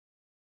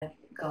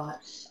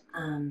got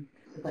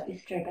we've got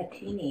Istri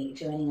Bartini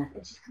joining us,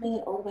 and she's coming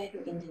in all the way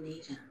from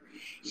Indonesia.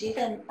 She's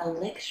a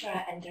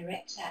lecturer and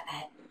director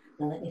at,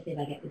 now let me see if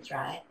I get this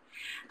right,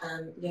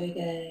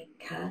 Yoga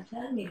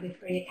Carta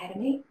Midwifery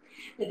Academy,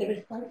 with the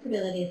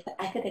responsibilities for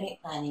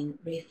academic planning,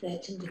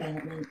 research and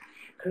development,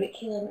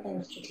 curriculum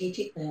and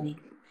strategic learning.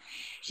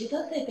 She's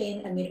also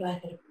been a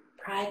midwife at a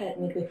private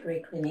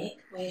midwifery clinic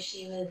where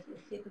she was the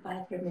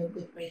supervisor of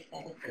midwifery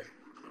services.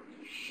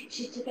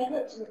 She's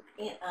developed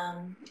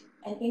an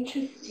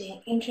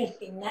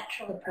interest in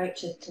natural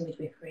approaches to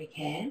midwifery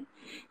care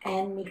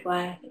and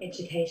midwife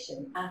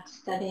education after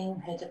studying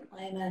her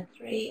Diploma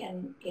 3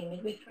 in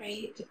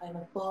midwifery,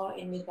 Diploma 4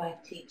 in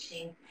midwife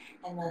teaching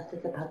and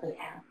Masters of Public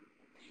Health.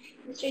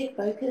 Istri is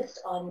focused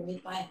on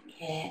midwife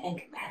care and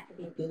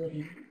capacity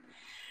building.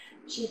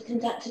 She's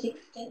conducted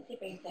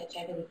extensive research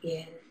over the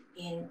years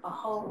in a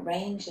whole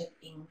range of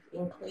things,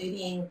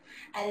 including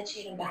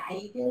attitude and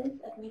behaviours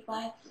of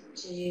midwives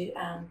to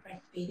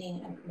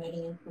breastfeeding and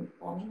promoting infant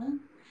formula,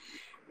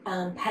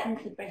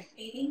 patterns of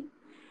breastfeeding,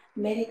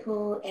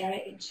 medical error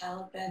in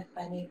childbirth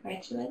by new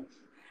graduates,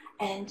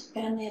 and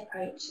family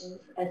approaches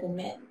as a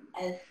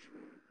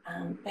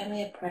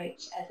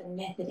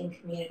method in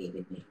community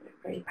with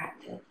midwifery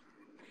practice.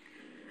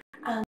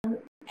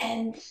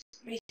 And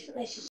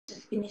recently she's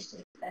just finished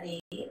a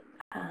study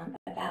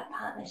about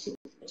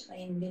partnerships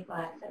between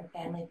midwives and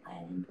family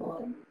planning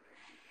board.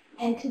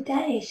 And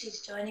today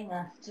she's joining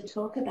us to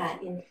talk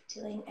about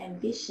instilling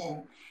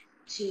ambition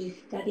to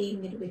study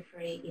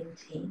midwifery in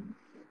teens.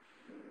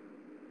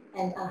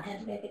 And I'll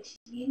hand it over to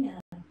you now,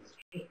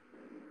 Istri.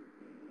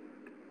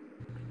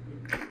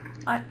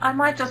 I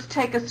might just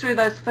take us through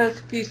those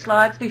first few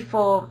slides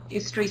before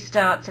Istri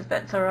starts, if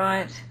that's all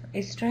right,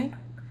 Istri.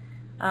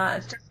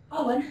 It's just,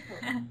 oh, wonderful.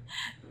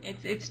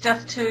 It's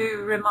just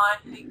to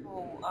remind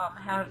people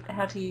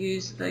how to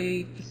use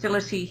the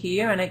facility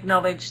here and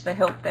acknowledge the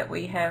help that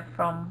we have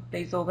from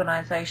these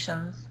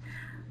organisations.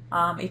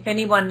 If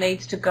anyone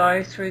needs to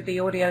go through the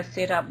audio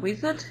setup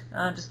wizard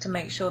just to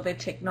make sure their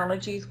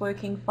technology is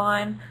working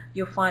fine,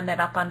 you'll find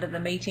that up under the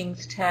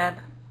meetings tab.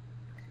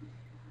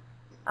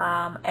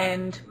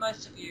 And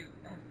most of you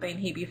have been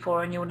here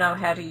before and you'll know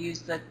how to use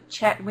the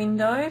chat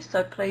window,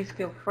 so please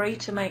feel free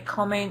to make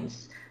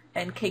comments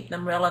and keep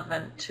them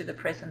relevant to the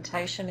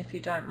presentation if you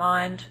don't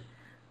mind.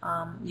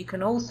 You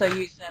can also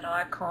use that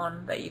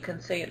icon that you can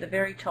see at the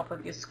very top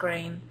of your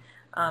screen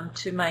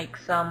to make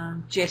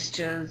some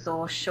gestures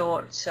or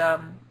short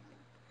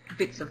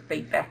bits of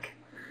feedback.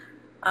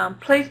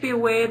 Please be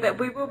aware that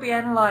we will be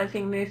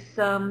analysing this,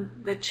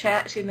 the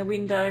chat in the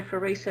window for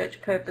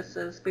research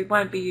purposes. We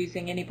won't be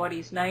using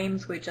anybody's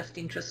names, we're just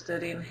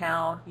interested in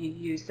how you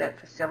use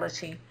that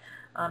facility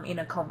in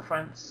a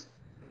conference.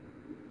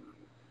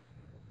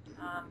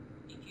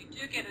 If you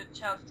do get a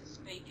chance to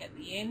speak at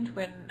the end,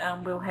 when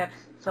we'll have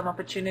some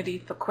opportunity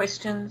for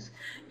questions,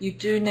 you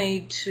do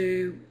need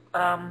to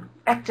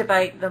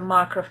activate the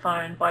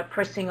microphone by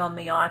pressing on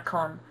the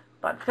icon,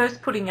 but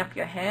first putting up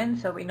your hand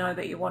so we know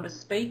that you want to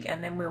speak,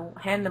 and then we'll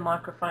hand the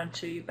microphone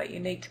to you, but you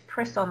need to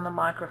press on the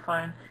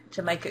microphone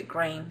to make it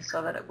green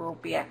so that it will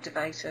be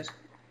activated.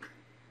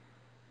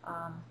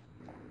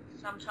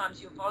 Sometimes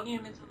your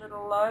volume is a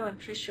little low, and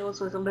Trish, yours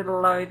was a little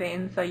low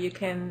then, so you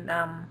can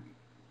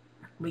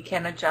we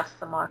can adjust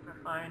the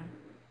microphone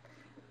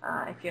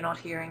if you're not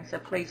hearing, so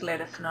please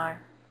let us know.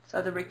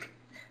 So the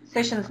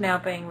session's now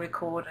being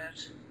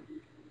recorded,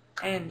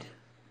 and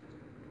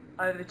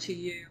over to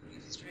you,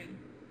 Istri.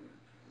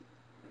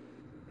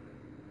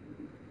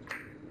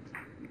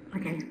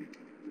 Okay.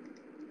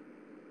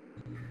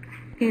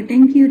 Okay,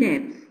 thank you,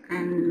 Debs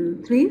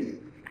and Trish.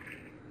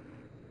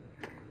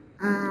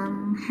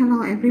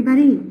 Hello,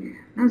 everybody.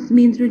 Let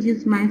me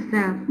introduce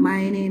myself.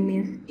 My name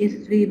is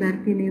Istri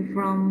Bartini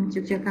from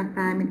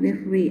Yogyakarta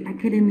Midwifery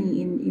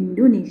Academy in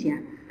Indonesia.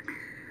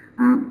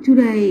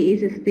 Today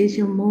is a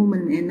special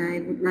moment, and I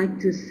would like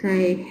to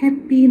say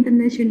Happy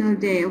International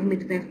Day of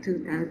Midwife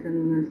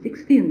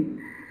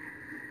 2016.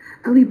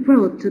 We're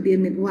proud to be a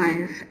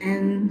midwife,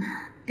 and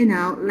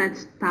now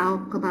let's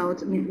talk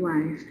about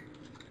midwife.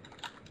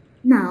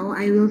 Now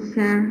I will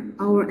share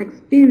our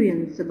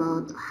experience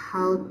about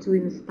how to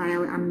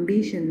instill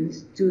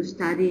ambitions to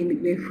study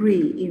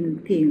midwifery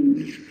in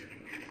teens.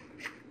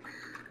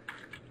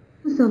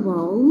 First of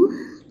all,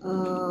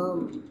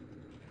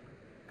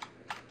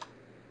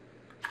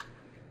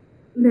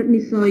 let me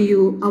show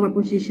you our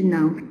position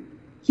now.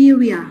 Here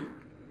we are.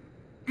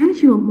 I'm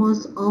sure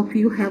most of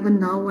you have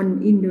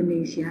known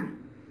Indonesia,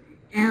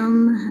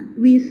 and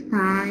we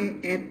stay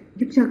at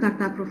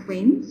Yogyakarta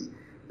province,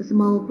 a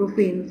small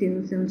province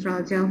in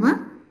Central Java.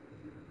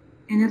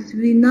 And as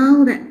we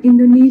know that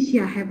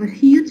Indonesia have a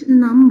huge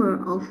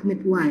number of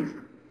midwives.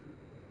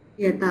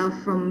 Data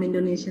from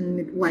Indonesian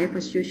Midwife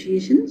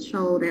Association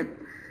show that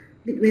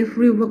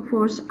midwifery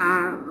workforce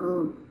are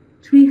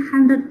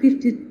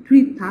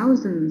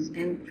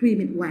 353,003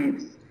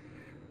 midwives,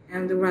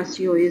 and the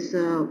ratio is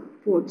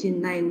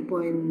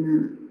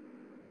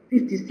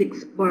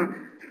 49.56 per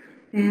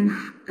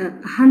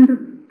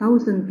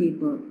 100,000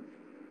 people.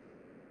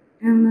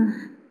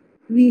 And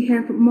we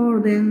have more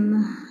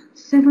than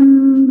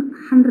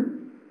 700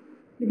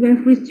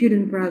 midwifery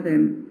student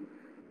program.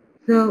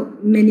 So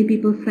many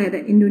people say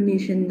that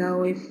Indonesia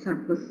now is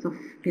surplus of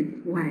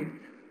midwife.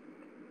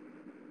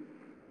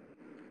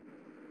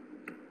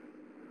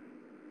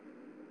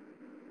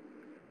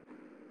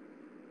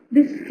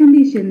 This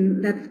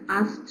condition lets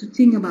us to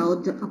think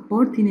about the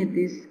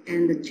opportunities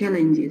and the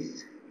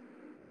challenges.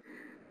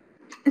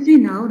 As we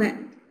know that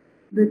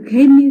the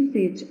key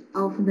message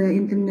of the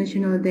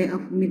International Day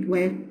of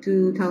Midwife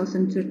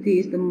 2030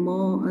 is the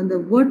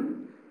world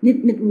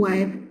need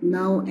midwife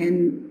now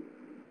and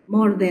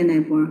more than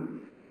ever.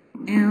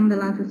 And the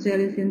Lancet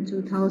series in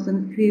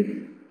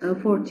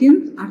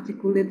 2014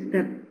 articulates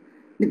that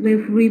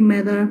midwifery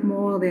matter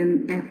more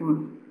than ever.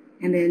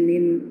 And then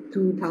in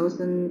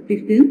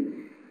 2015,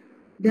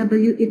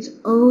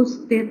 WHO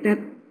stated that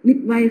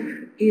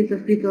midwife is a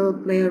vital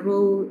play a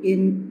role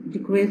in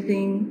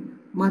decreasing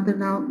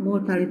maternal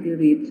mortality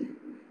rate,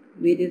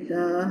 which is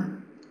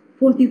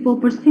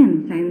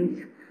 44%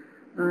 since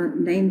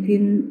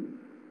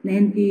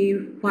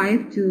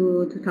 1995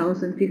 to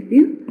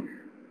 2015.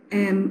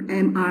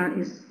 MMR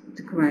is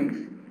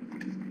decreased.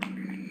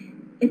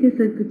 It is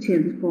a good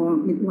chance for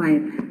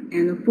midwife,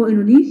 and for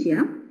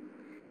Indonesia,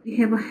 we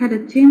have had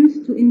a chance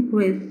to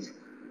increase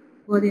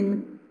both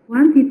in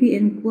quantity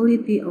and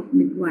quality of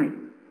midwife.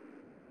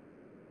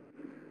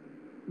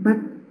 But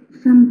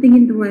something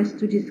interesting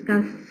to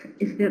discuss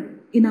is that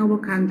in our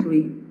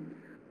country,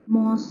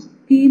 most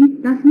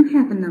teens doesn't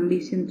have an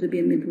ambition to be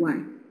a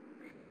midwife.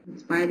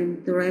 Despite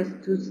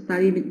interest to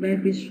study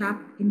midwifery sharp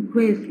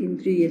increase in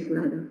 3 years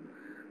later.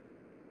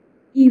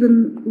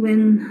 Even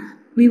when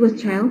we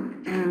was child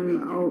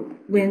or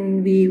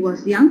when we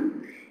was young,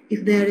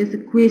 if there is a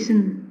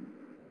question,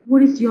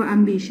 what is your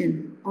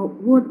ambition? Or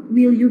what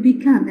will you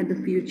become in the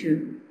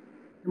future?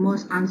 The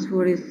most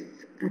answer is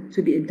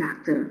to be a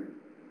doctor.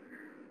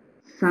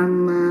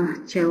 Some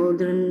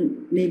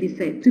children maybe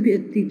say to be a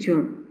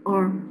teacher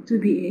or to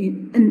be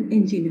an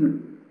engineer.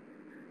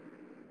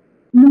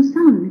 No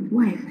sound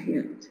midwife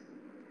here.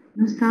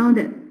 No sound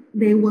that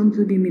they want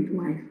to be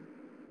midwife.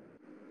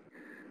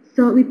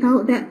 So we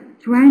thought that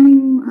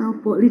training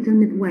for little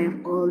midwife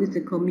or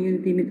little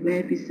community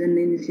midwife is an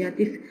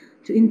initiative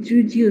to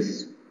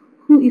introduce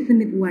who is a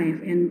midwife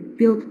and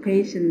build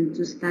patients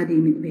to study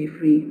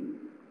midwifery.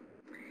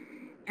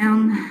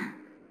 On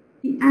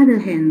the other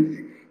hand,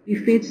 we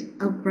face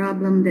a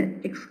problem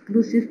that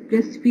exclusive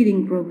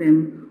breastfeeding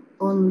program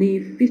only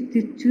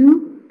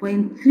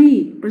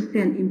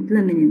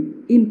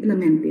 52.3%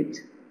 implemented.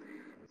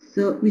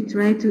 So we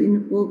try to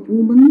involve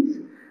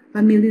women,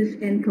 families,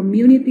 and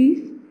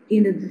communities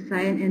in the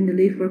design and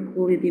deliver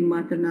quality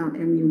maternal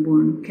and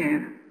newborn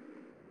care.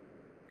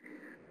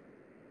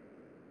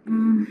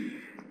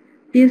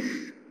 This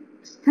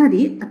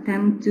study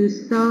attempts to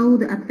show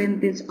the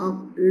advantage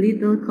of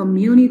little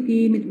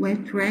community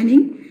midwife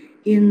training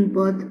in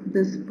both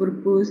the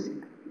purpose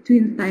to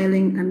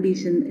instilling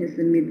ambition as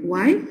a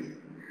midwife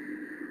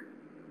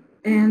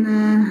and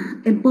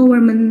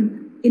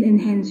empowerment in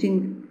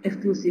enhancing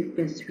exclusive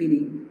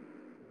breastfeeding.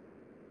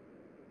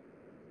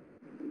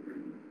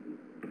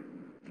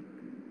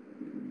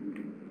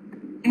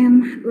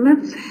 And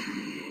let's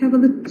have a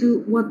look to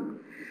what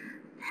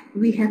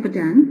we have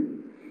done.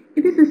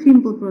 It is a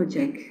simple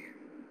project.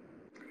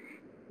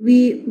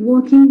 We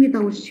working with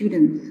our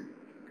students.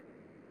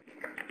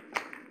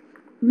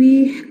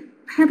 We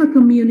have a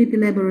community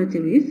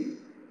laboratories.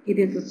 It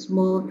is a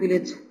small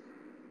village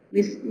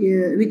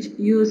which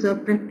use a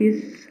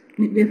practice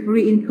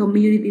midwifery in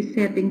community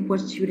setting for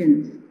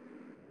students.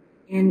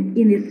 And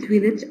in this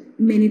village,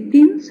 many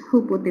teens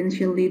who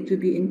potentially to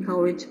be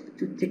encouraged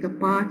to take a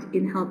part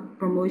in health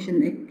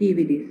promotion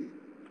activities.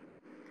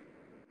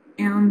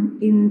 And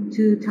in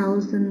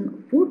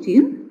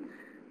 2014,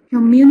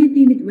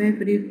 community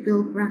midwifery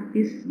field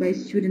practice by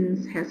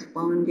students has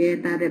found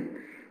data that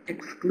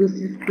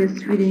exclusive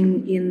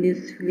breastfeeding in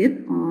this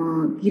village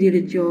or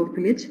Girirejo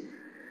village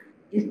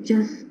is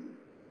just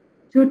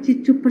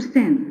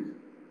 32%,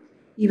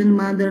 even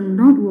mother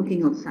not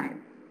working outside.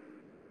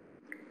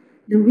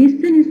 The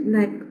reason is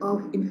lack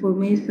of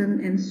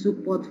information and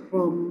support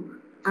from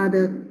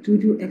others to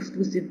do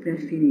exclusive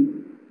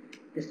breastfeeding.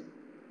 This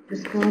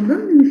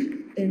problem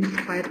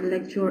inspired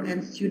lecturers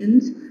and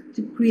students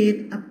to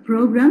create a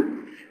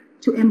program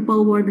to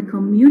empower the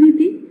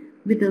community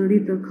with a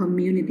little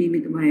community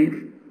midwife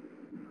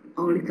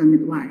or little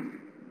midwife.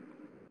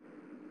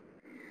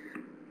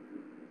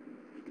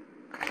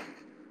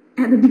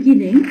 At the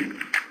beginning,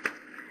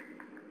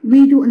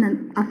 we do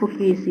an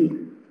advocacy.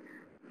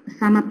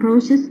 Some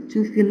approaches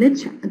to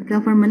village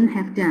government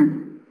have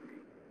done.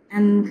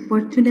 And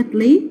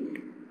fortunately,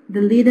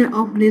 the leader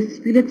of this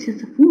village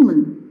is a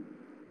woman.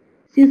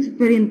 She is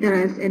very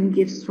interested and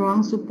gives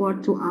strong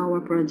support to our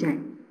project.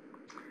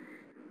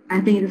 I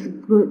think it is a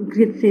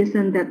great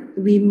season that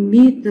we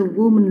meet the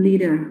woman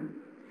leader.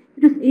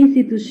 It is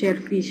easy to share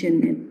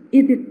vision.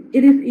 It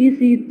is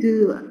easy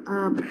to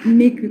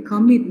make a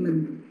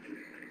commitment.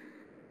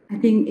 I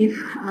think if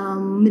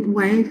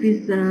midwife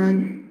is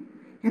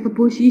have a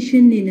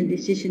position in a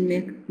decision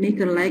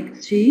maker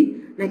like she,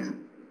 like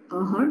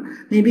her,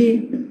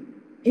 maybe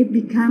it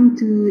become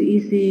too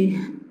easy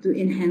to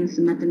enhance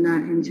maternal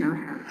and child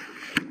health.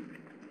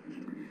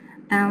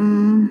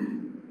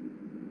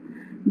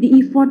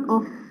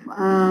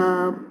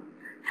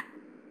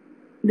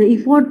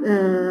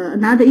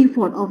 Another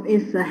effort of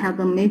is have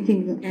a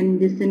meeting and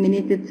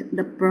disseminated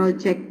the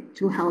project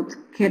to health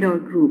cadre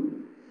group.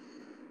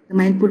 The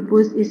main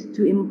purpose is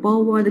to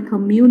empower the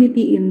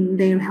community in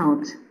their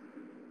health.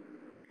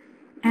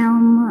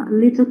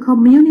 Little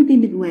community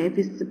midwife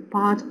is a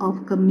part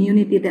of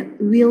community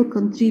that will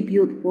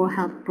contribute for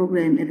health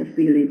program at the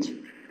village.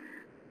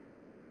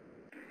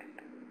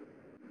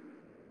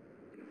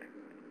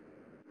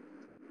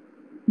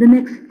 The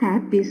next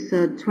step is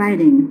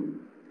training.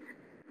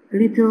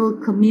 Little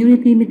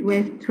community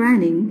midwife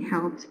training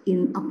held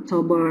in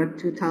October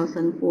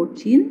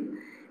 2014,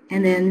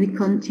 and then we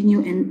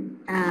continue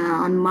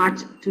on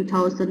March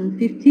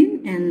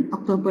 2015 and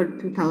October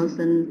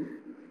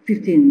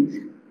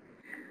 2015.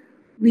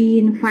 We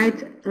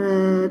invite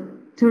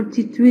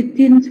 33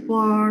 teens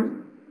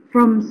from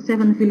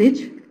seven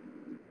villages,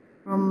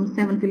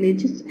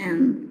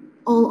 and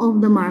all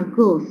of them are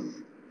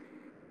girls.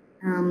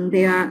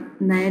 They are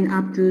 9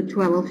 up to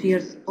 12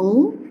 years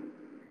old.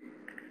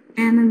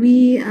 And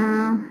we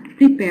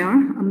prepare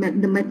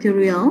the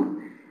material.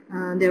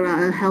 There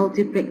are a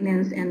healthy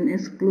pregnancy and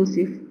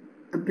exclusive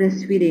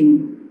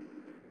breastfeeding.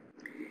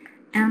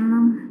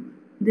 And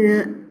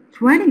the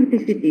training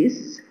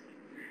activities,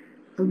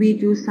 we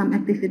do some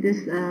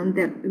activities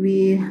that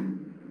we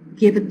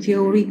give a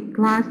theory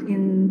class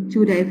in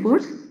 2 days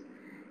first.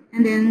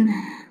 And then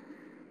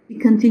we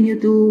continue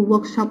to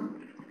workshop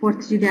for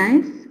 3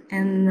 days.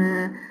 And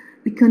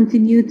we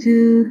continue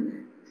to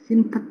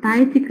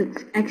sympathetic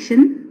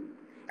action.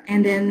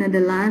 And then the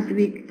last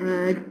week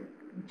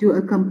do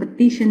a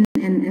competition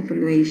and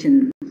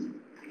evaluation.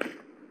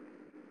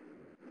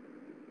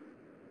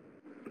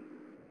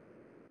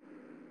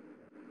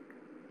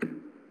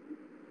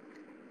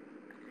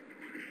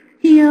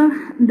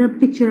 Here the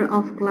picture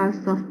of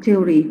class of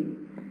theory.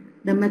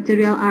 The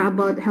material are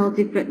about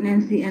healthy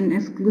pregnancy and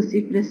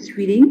exclusive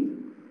breastfeeding.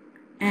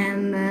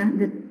 And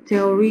the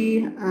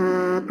theory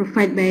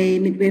provided by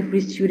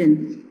midwifery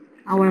students,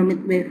 our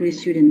midwifery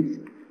students.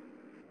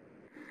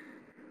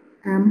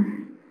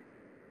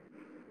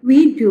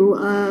 We do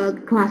a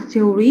class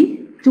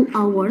theory 2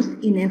 hours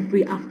in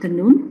every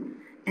afternoon,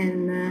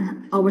 and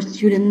our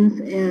students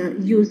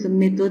use the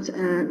methods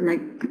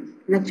like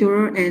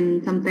lecturer,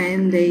 and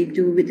sometimes they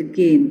do with the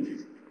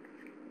games.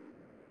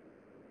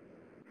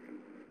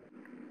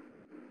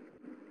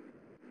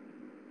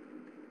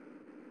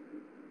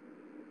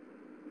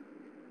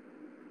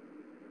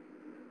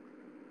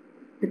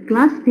 The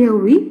class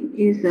theory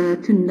is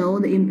to know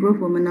the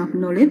improvement of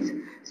knowledge.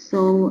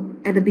 So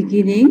at the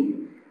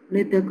beginning,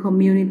 little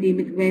community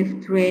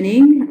midwife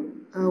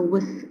training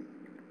was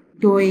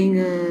doing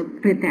a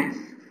pre-test.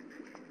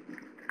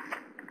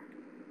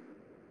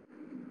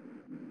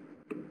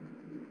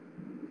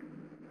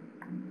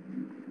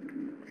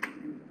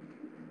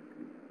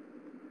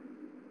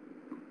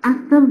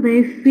 After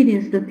they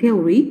finish the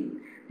theory,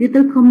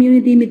 little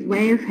community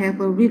midwife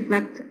have a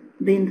reflect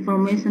the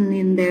information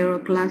in their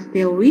class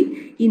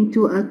theory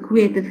into a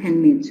creative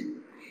handmade.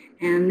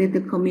 And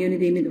little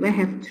community midwife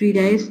have 3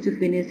 days to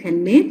finish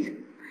handmade.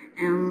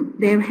 And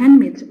their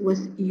handmade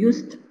was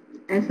used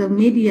as a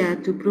media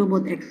to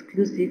promote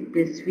exclusive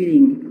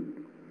breastfeeding.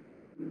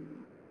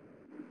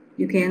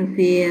 You can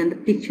see in the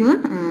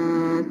picture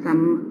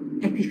some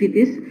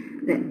activities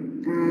that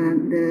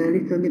the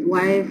little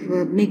midwife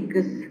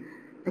makes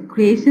a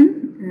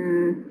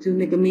creation to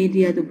make a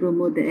media to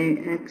promote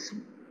the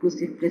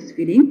exclusive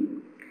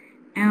breastfeeding.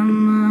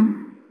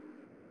 And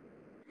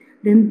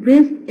then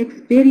breast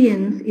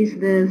experience is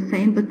the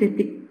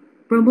sympathetic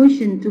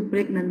promotion to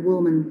pregnant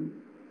women.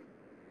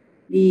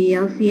 The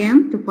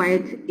LCM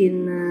divided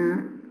in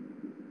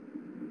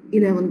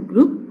 11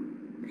 group.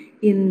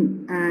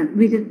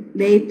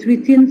 They 3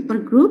 teens per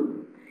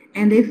group,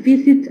 and they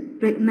visit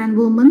pregnant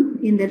women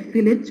in their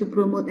village to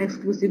promote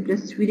exclusive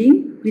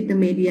breastfeeding with the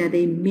media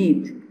they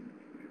made.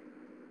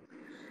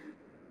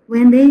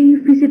 When they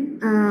visit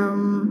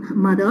the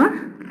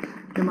mother,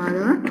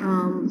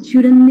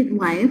 student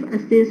midwife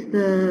assists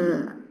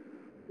the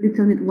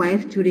little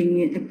midwife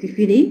during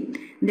activity.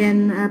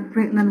 Then a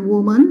pregnant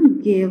woman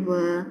gave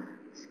a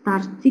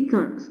star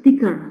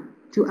sticker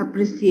to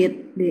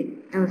appreciate the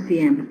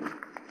LCM.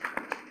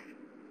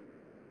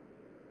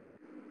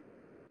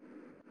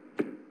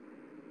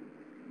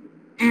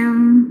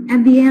 And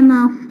at the end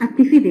of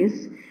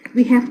activities,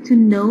 we have to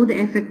know the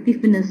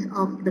effectiveness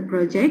of the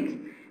project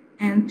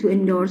and to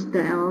endorse the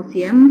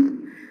LCM.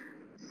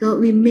 So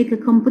we make a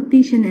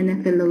competition and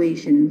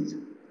evaluations.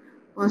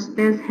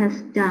 Post-test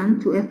has done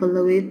to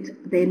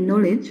evaluate their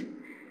knowledge,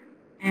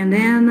 and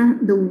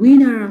then the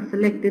winner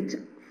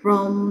selected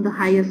from the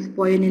highest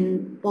point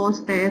in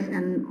post-test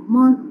and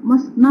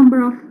most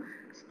number of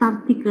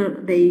star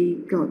sticker they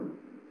got.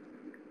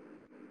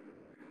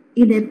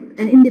 an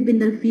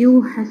independent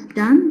view has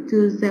done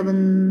to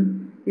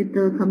 7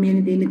 little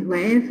community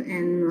midwives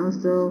and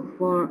also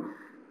for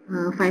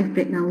 5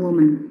 pregnant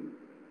women.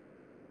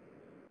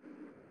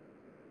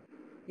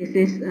 This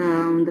is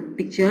the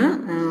picture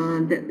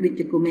that we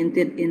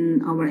documented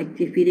in our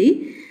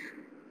activity,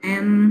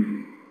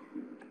 and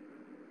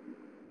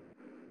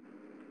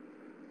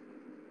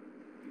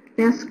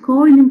the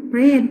scoring in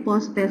pre and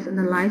post-test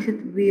analysis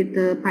with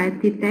the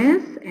piety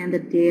test, and the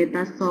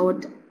data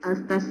showed a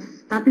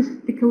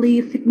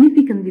statistically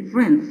significant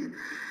difference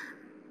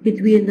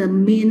between the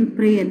mean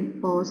pre and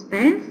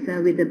post-test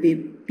with the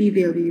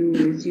p-value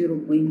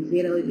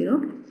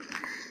 0.00,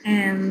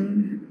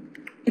 and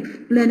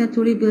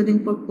explanatory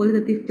building for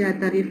qualitative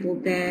data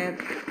revealed that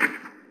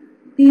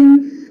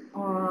teens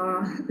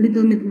or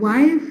little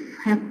midwife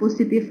have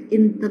positive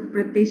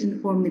interpretation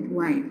for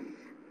midwife.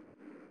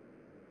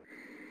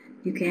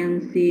 You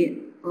can see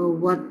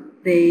what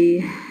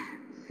they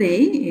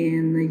say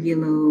in the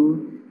yellow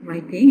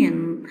writing,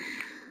 and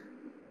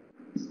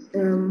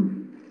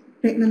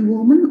pregnant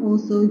woman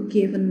also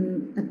gave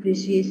an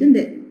appreciation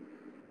that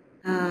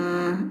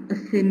a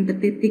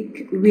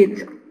sympathetic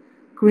with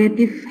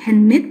creative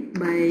handmade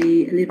by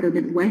little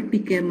midwife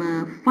became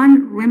a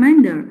fun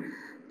reminder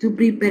to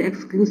prepare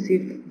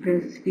exclusive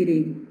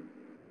breastfeeding.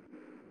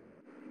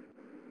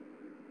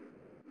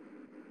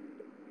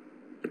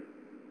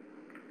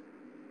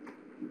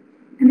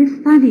 And this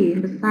study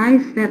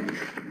emphasized that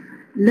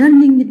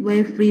learning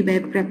midwifery by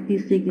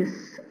practicing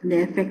is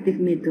the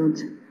effective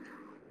method.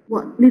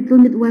 What little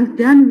midwife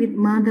done with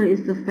mother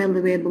is a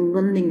valuable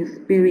learning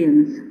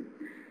experience.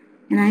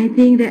 And I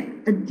think that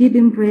a deep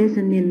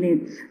impression in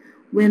it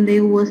when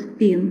they was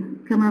teen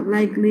come up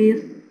like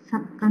this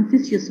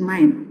subconscious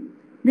mind.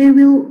 They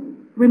will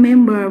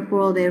remember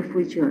for their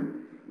future.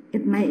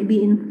 It might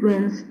be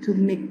influenced to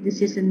make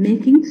decision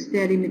making to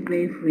study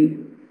midwifery.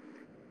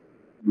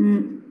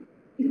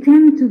 You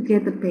tend to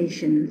get the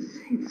patience.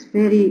 It's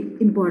very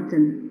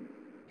important.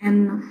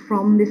 And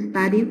from this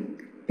study,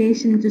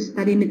 patience to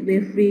study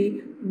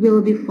midwifery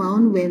will be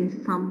found when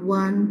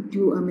someone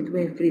do a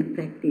midwifery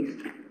practice.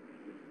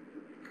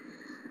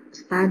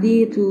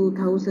 Study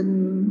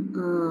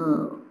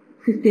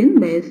 2015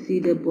 by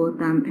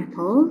Lillebaelt et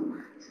al.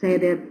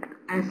 Said that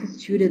as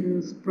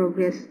students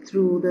progress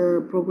through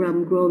the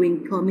program,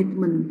 growing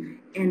commitment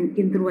and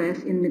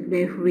interest in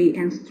midwifery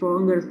and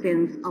stronger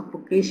sense of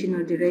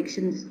vocational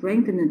direction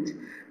strengthened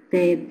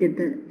their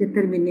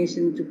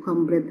determination to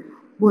complete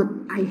what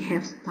I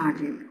have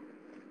started.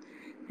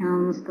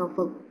 And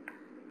Stoffel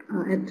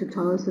at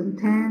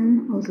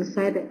 2010 also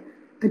said that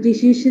a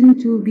decision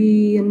to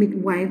be a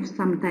midwife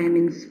sometime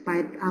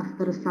inspired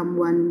after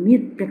someone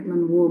meet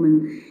pregnant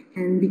woman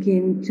and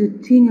began to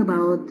think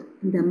about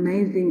the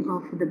amazing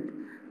of the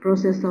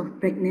process of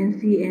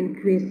pregnancy and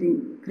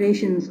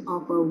creations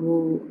of a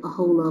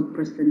whole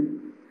person.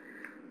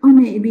 Or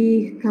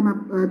maybe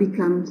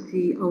become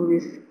she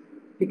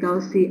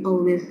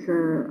always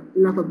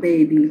love a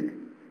baby.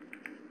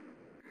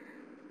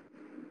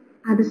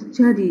 Other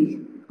study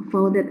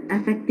found that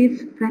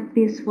effective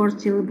practice for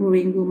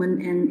childbearing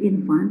women and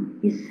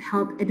infant is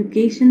health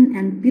education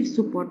and peer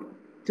support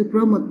to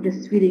promote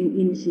breastfeeding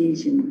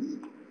initiations.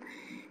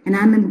 And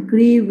I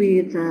agree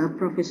with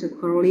Professor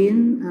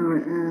Caroline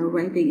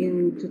writing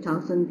in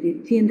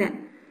 2015 that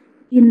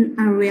in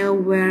area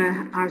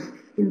where are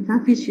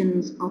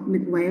insufficient of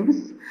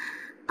midwives,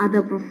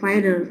 other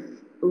providers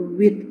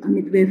with a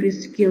midwifery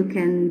skill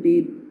can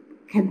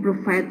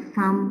provide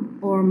some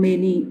or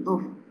many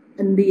of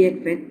the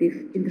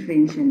effective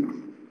interventions.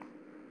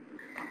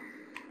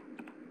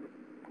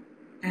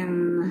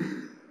 And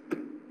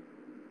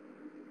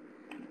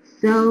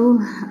so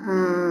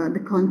the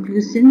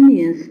conclusion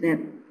is that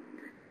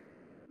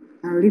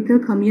a little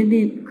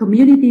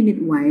community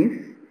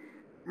midwife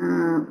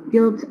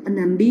built an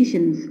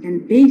ambitions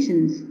and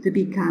patience to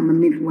become a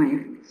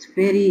midwife. It's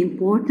very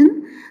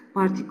important,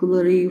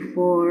 particularly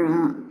for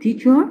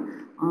teacher,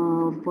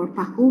 for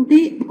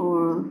faculty,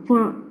 or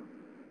for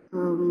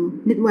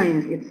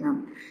midwife itself.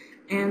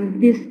 And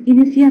this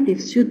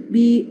initiative should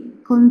be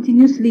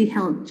continuously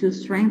held to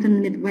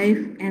strengthen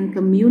midwife and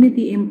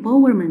community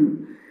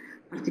empowerment,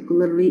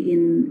 particularly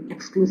in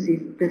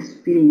exclusive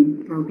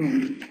breastfeeding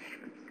programs.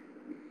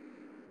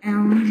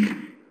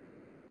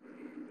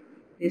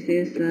 This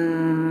is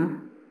the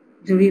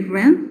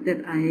reference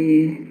that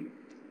I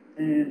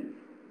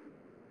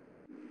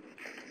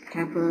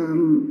have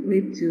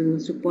read to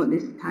support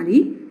this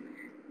study,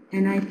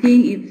 and I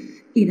think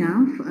it's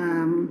enough.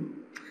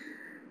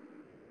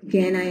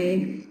 Again,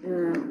 I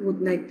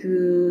would like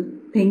to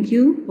thank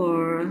you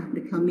for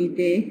the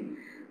committee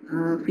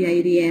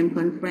VIDM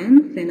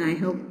conference, and I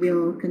hope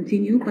we'll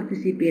continue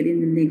participate in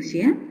the next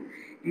year.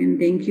 And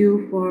thank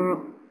you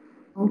for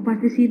all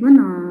participants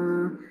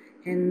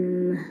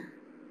and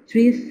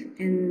Tris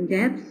and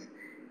Debs.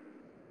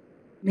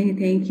 Many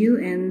thank you,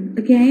 and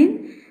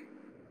again,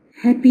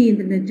 Happy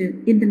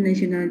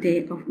International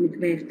Day of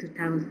Midwife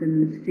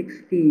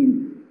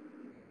 2016.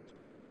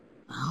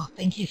 Oh,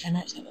 thank you so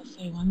much. That was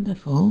so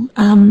wonderful.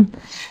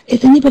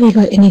 Has anybody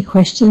got any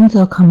questions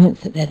or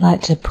comments that they'd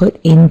like to put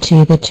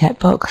into the chat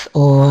box,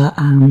 or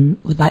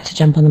would like to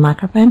jump on the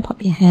microphone?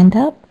 Pop your hand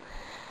up.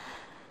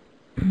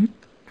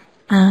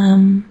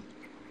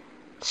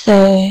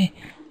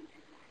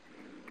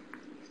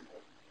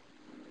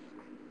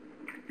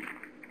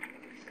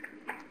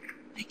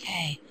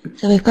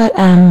 So we've got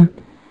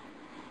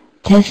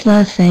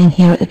Tesla saying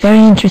here, a very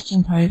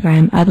interesting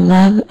program. I'd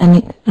loved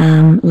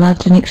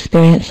an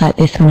experience like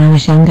this when I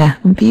was younger.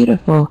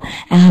 Beautiful.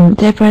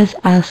 Deborah's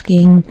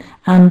asking,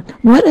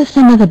 what are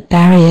some of the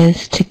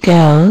barriers to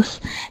girls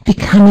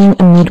becoming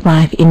a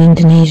midwife in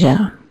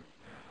Indonesia?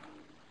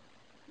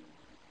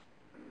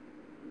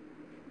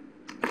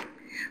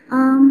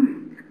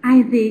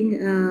 I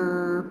think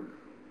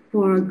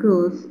for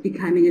girls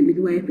becoming a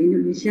midwife in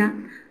Indonesia,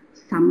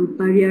 some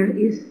barrier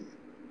is,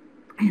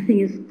 I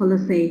think, is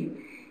policy,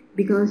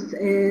 because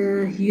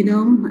in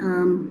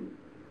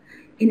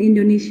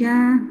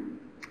Indonesia,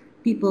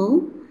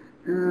 people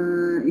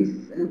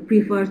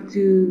prefer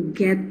to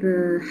get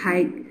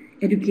high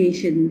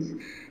educations,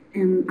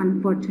 and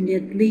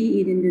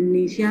unfortunately in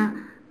Indonesia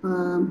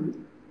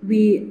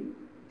we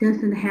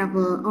doesn't have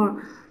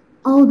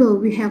although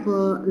we have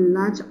a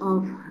lot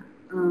of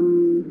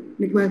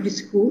midwifery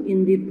school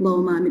in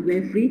diploma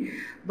midwifery,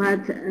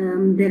 but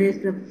there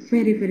is a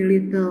very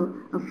little,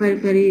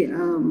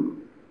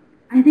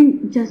 I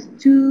think just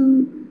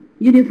 2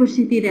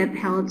 universities that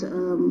held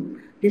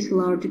this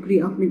lower degree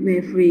of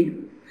midwifery.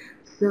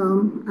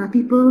 So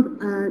people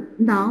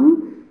now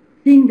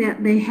think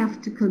that they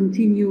have to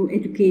continue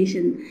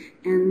education,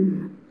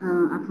 and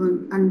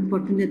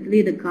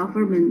unfortunately the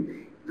government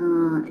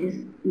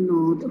is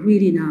not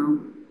really now.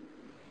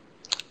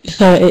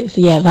 So it's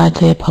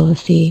largely a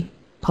policy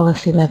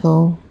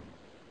level.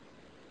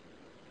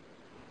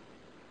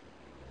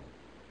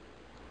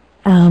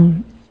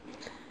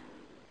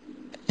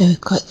 We've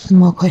got some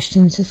more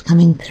questions just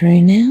coming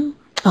through now.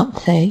 A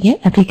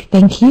big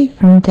thank you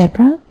from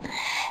Deborah.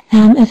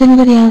 Has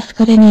anybody else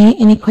got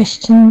any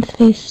questions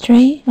for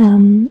Istri?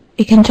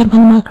 You can jump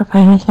on the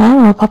microphone as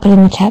well, or pop it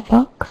in the chat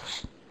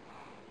box.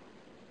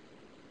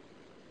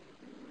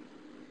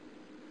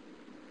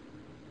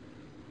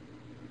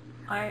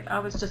 I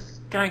was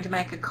just going to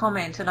make a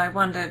comment, and I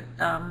wondered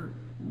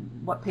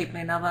what people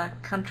in other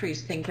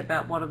countries think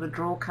about what are the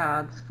draw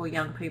cards for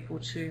young people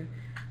to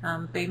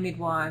be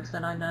midwives.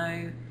 And I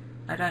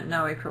don't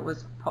know if it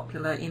was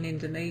popular in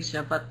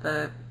Indonesia, but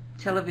the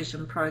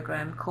television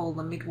program called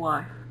The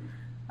Midwife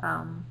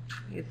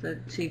is a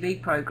TV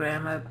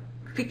program, a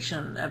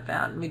fiction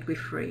about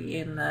midwifery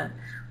in the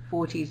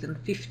 40s and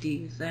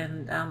 50s,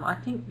 and I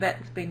think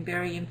that's been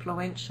very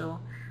influential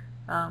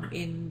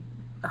in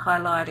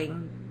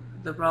highlighting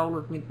the role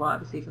of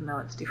midwives, even though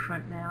it's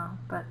different now.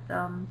 But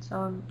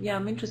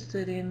I'm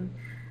interested in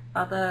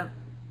other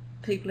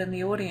people in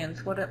the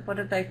audience. What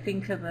do they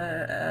think of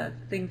the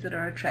things that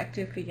are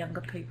attractive for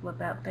younger people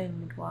about being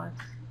midwives?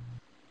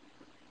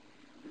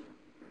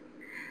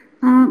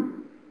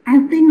 I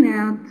think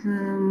that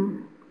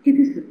it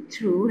is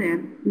true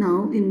that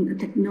now in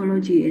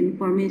technology,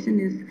 information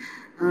is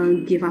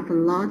give up a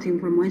lot of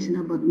information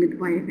about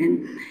midwife,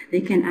 and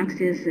they can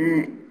access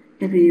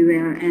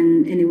everywhere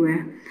and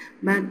anywhere.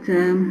 But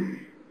in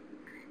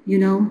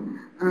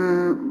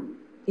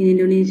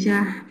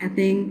Indonesia, I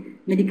think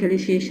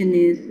medicalization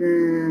is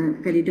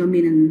very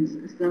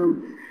dominant. So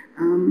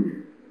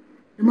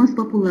the most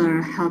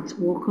popular health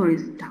worker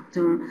is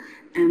doctor,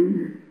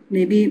 and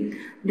maybe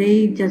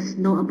they just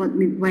know about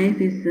midwife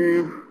is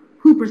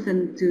who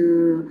person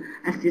to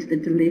assist the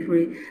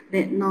delivery.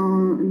 They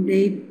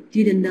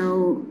didn't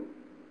know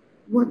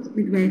what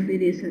midwife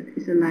it is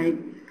like.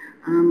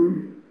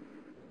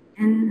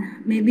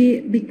 And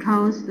maybe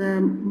because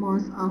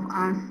most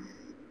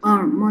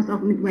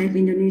of midwife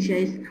in Indonesia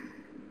is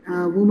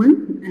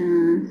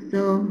woman,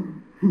 so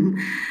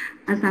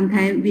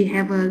sometimes we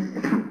have a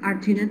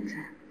alternate.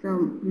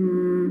 So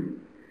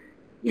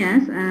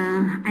yes,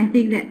 I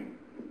think that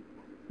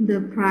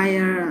the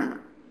prior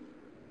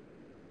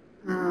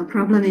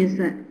problem is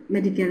that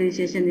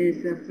medicalization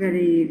is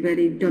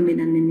very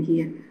dominant in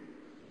here.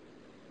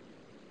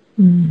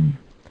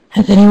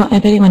 If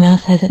anyone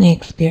else has any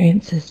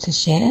experiences to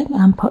share,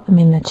 pop them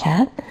in the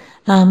chat.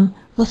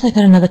 We've also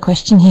got another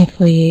question here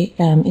for you,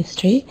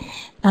 Istri,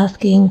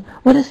 asking,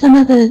 what are some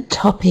of the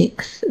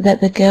topics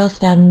that the girls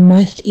found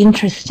most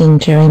interesting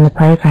during the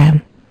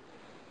program?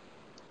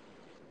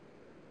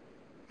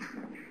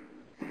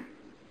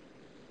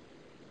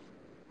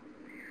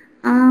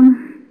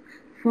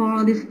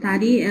 For this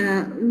study,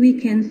 we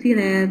can see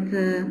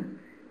that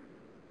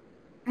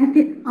I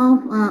think all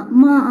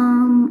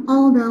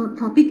the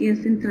topic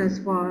is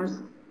interest for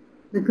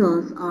the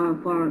girls or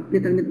for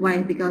little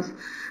midwife, because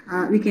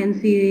we can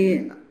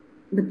see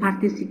the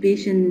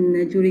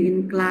participation during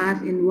in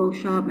class, in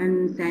workshop,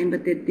 and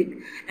sympathetic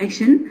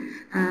action.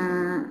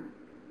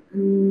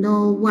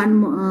 No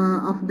one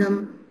of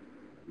them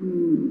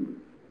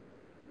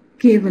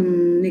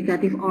given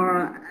negative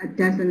or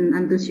doesn't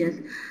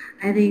enthusiast.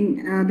 I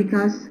think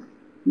because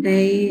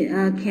they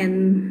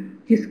can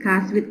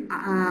discuss with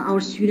our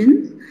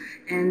students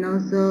and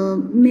also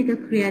make a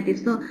creative.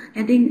 So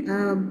I think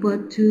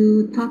both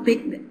two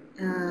topics,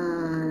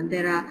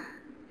 there are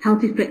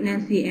healthy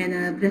pregnancy and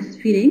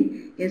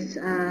breastfeeding is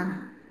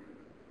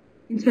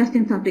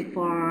interesting topic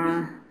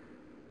for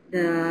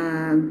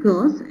the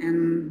girls,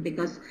 and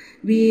because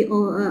we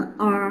all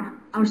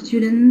our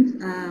students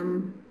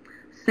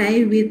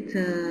say with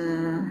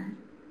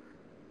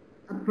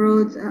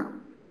approach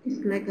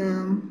it's like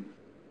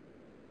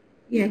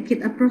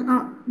kid approach,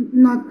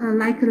 not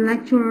like a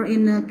lecturer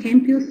in a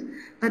campus,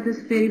 but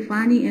it's very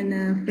funny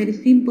and very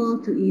simple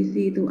to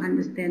easy to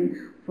understand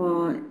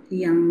for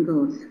young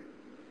girls.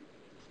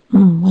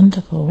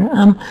 Wonderful.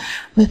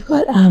 We've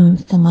got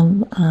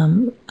someone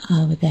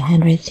with their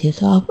hand raised here,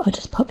 so I'll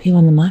just pop you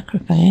on the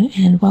microphone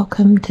and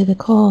welcome to the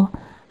call,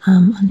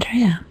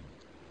 Andrea.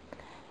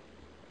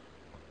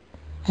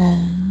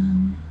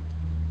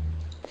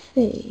 Let's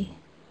see.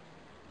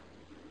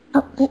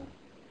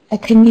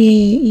 Can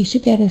you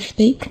should be able to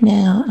speak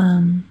now,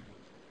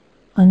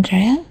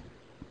 Andrea?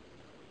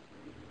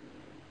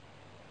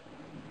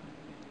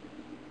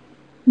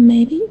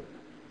 Maybe?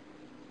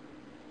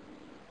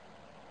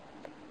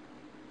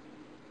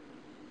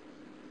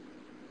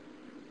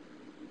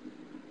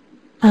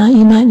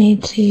 You might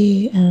need to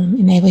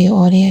enable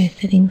your audio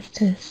settings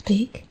to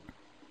speak.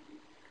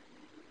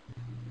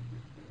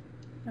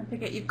 Don't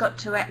forget you've got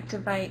to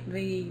activate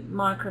the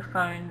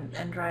microphone,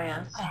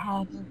 Andrea. I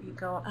have. You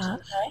go up to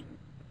Sorry?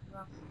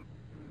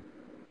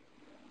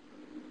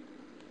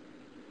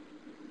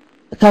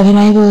 So I've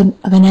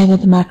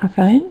enabled the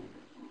microphone.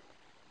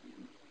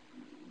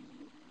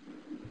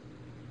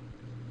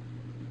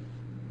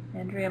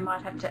 Andrea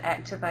might have to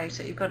activate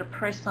it. You've got to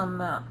press on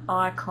the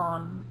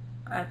icon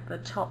at the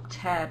top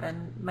tab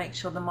and make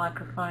sure the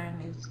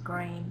microphone is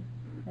green,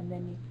 and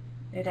then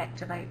it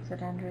activates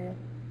it, Andrea.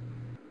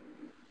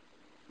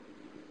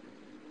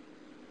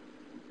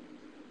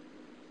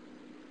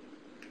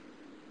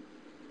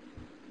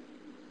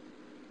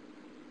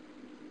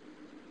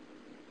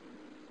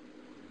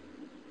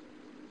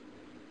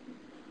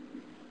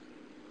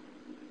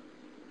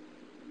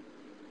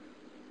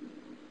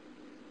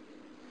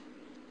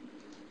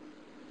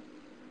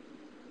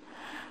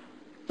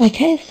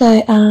 Okay,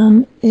 so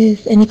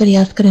is anybody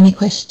else got any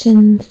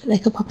questions they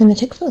could pop in the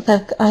text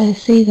box? I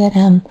see that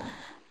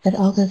that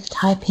Olga's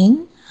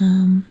typing.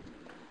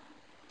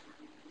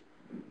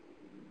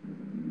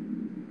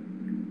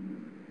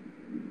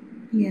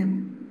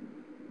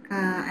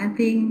 I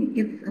think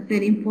it's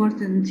very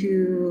important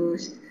to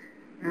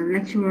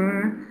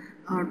lecturer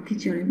or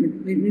teacher,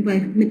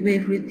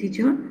 midwifery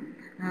teacher,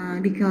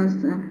 because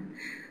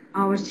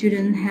our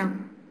students have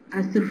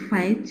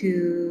survived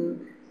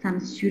to some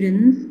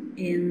students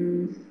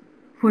in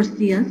first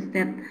years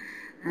that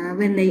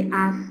when they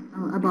ask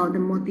about the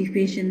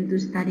motivation to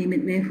study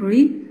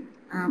midwifery,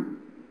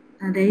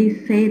 they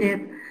say that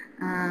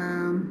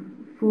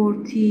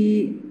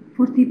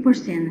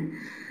 40%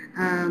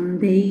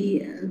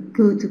 they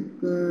go to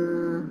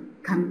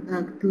come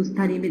to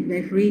study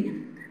midwifery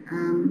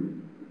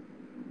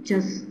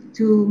just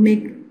to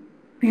make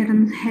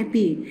parents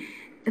happy.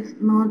 It's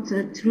not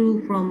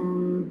true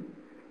from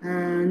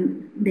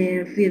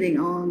their feeling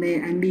or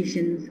their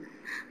ambitions,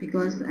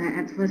 because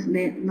at first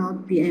they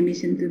not the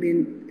ambition to be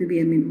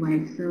a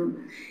midwife. So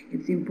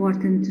it's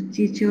important to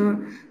teacher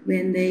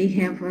when they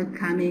have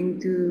coming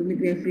to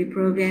midwifery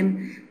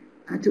program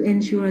to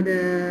ensure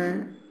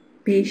the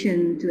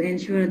patient, to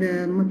ensure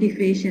the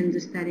motivation to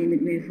study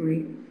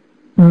midwifery.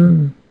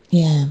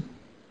 Yeah.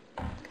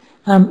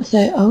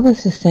 So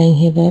Olga's just saying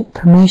here that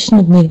promotion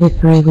of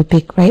midwifery would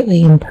be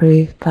greatly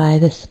improved by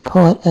the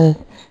support of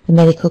the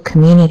medical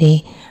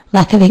community.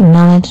 Lack of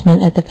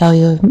acknowledgement of the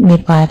value of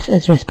midwives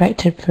as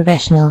respected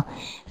professionals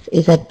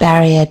is a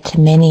barrier to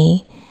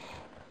many.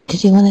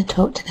 Did you want to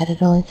talk to that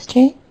at all,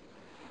 Istri?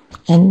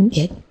 And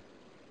yeah.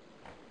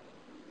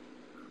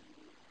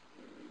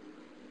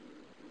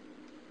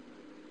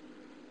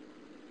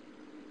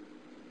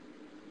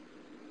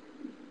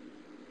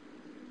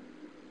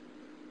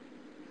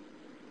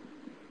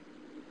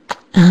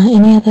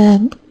 Any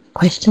other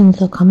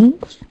questions or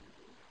comments?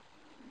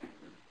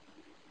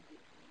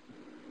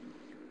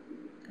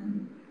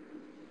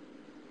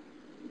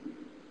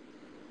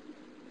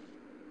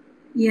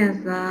 Yes,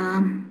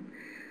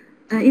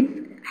 it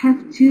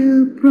have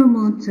to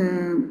promote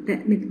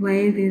that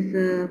midwife is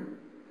a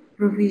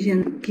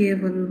provision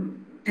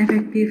given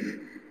effective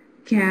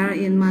care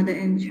in mother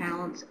and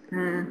child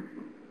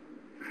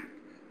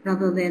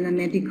rather than a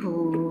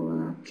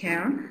medical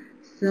care.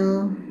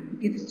 So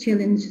it's a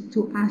challenge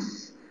to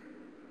us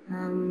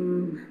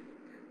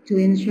to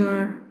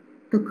ensure,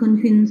 to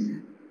convince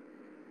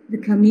the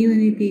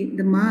community,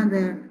 the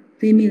mother,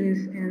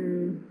 families,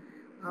 and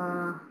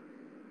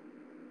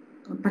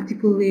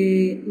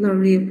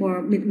particularly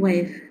for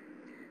midwife,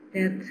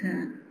 that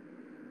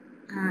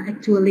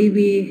actually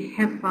we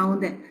have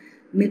found that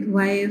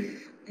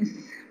midwife is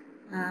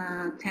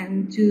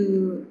tend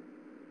to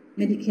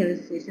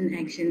medicalization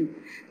action.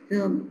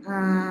 So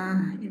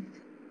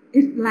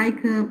it's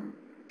like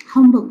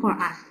homework for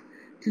us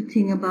to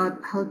think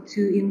about how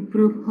to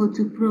improve, how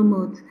to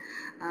promote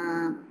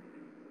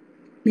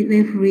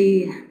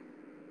midwifery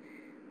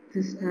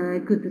to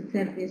good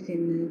service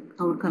in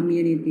our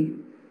community.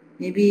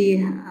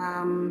 Maybe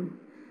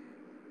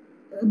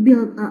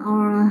build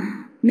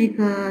or make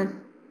a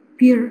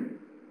peer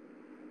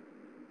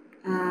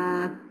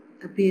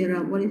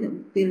peer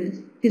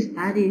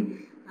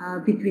study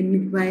between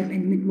midwife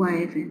and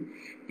midwife,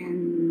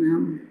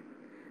 and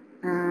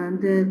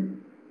the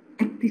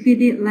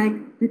activity like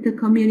with the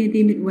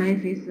community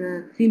midwife is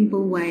a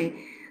simple way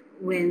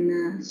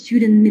when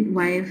student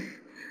midwife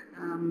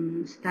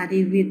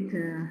study with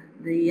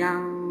the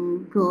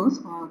young girls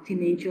or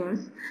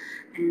teenagers,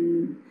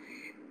 and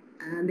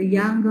the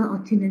younger or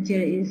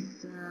teenager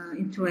is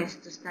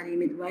interested to study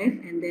midwife,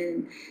 and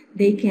then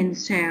they can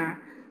share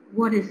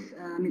what is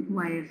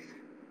midwife.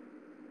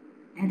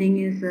 I think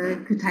it's a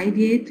good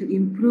idea to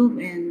improve,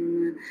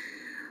 and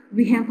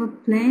we have a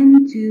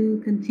plan to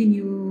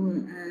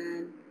continue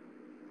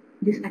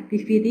this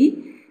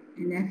activity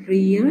in every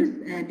year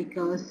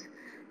because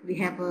we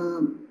have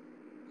a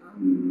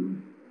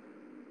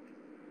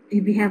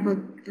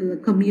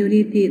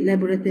community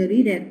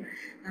laboratory that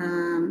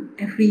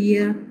every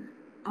year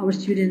our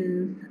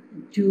students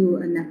do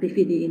an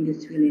activity in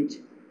this village.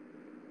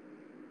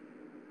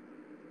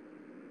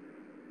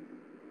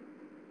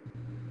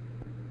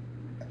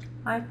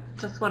 I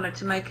just wanted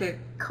to make a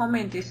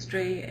comment,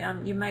 Istri.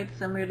 You made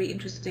some really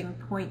interesting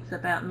points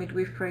about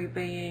midwifery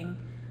being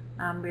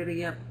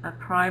really a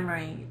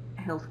primary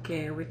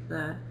healthcare with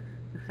the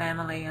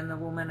family and the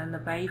woman and the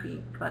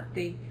baby, but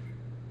the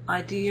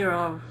idea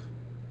of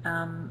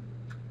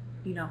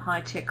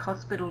high-tech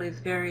hospital is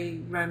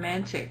very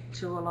romantic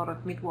to a lot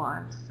of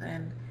midwives,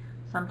 and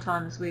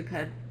sometimes we've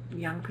had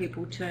young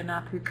people turn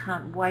up who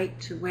can't wait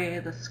to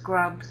wear the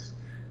scrubs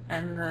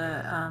and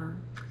the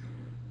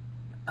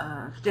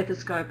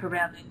stethoscope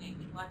around their neck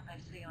like they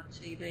see on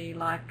TV,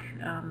 like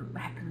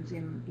happens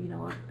in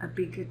a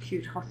big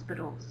acute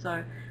hospital.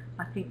 So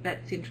I think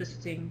that's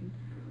interesting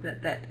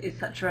that is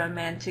such a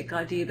romantic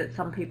idea that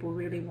some people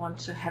really want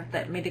to have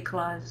that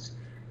medicalised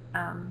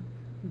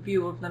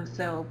view of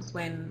themselves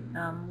when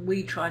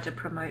we try to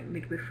promote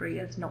midwifery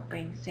as not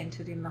being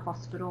centred in the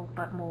hospital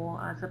but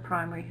more as a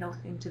primary health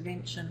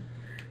intervention,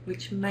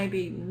 which may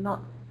be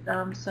not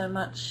so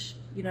much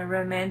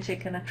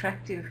romantic and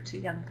attractive to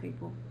young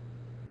people.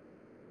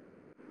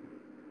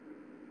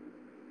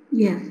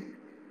 Yes,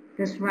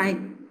 that's right.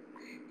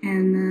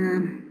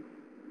 And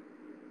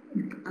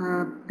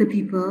the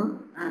people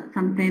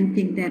sometimes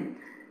think that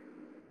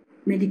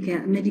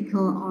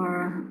medical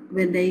or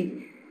when they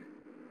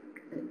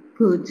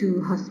go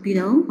to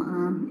hospital,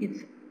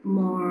 it's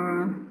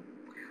more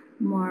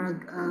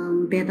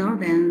better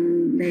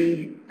than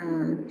they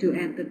do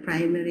at the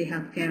primary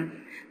healthcare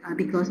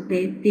because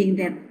they think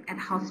that at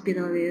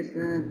hospital is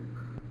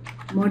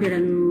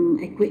modern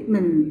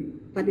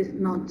equipment, but it's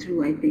not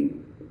true, I think.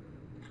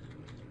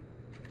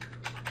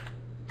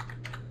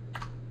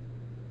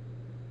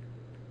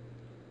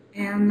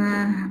 And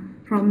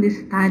from this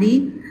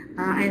study,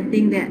 I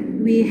think that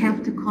we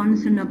have to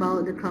concern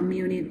about the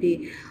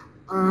community,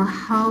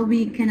 how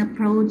we can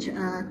approach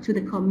to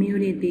the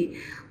community.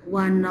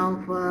 One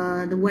of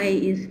the way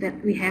is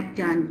that we have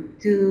done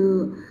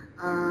to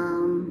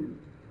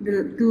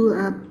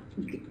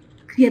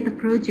create a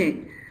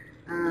project,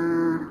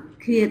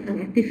 create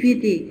an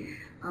activity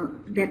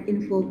that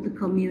involves the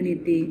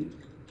community.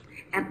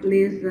 At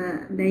least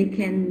they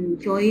can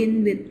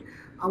join with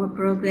our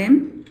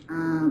program.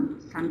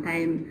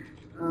 Sometimes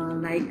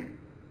like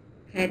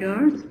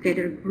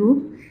cater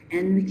group,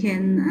 and we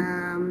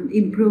can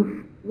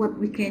improve what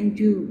we can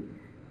do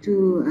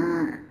to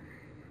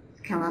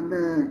scale up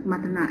the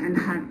maternal and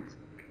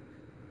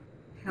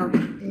health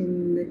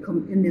in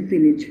the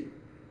village.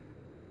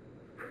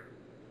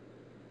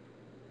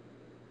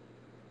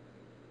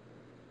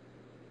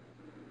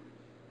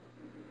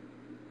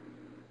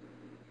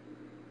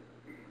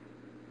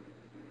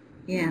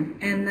 Yeah,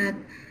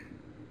 and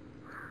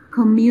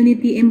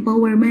community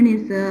empowerment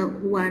is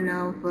one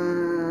of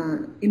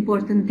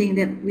important things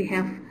that we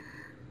have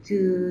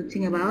to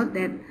think about.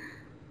 That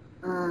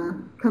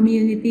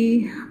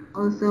community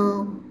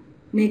also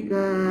make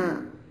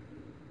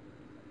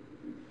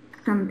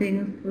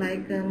something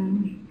like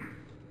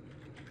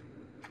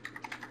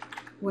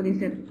what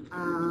is it?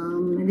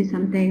 Maybe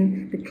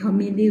something the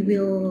community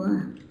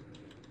will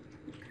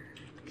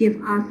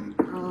give us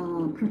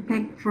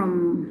protect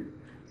from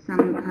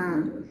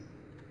some.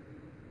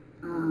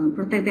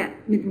 Protect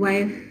that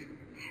midwife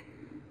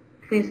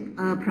face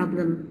a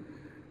problem.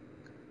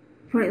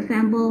 For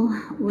example,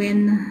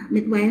 when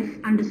midwife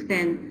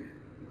understand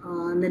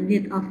the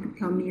need of the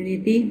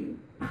community,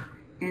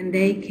 and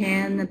they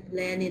can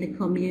plan in the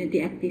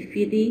community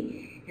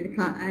activity,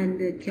 and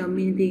the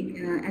community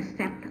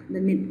accept the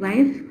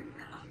midwife,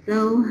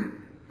 so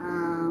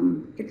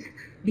it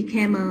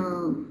became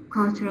a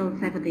cultural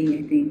safety,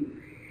 I think.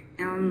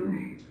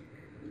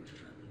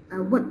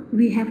 What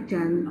we have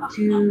done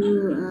to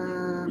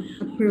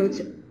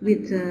approach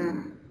with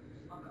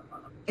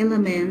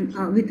element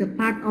with the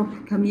part of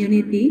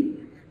community.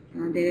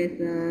 There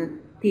is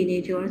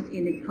teenagers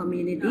in the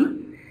community.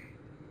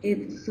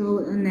 It's so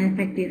an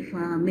effective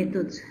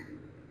method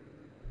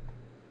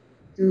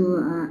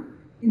to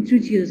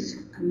introduce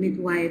a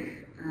midwife,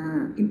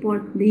 the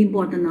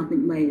importance of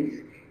midwives.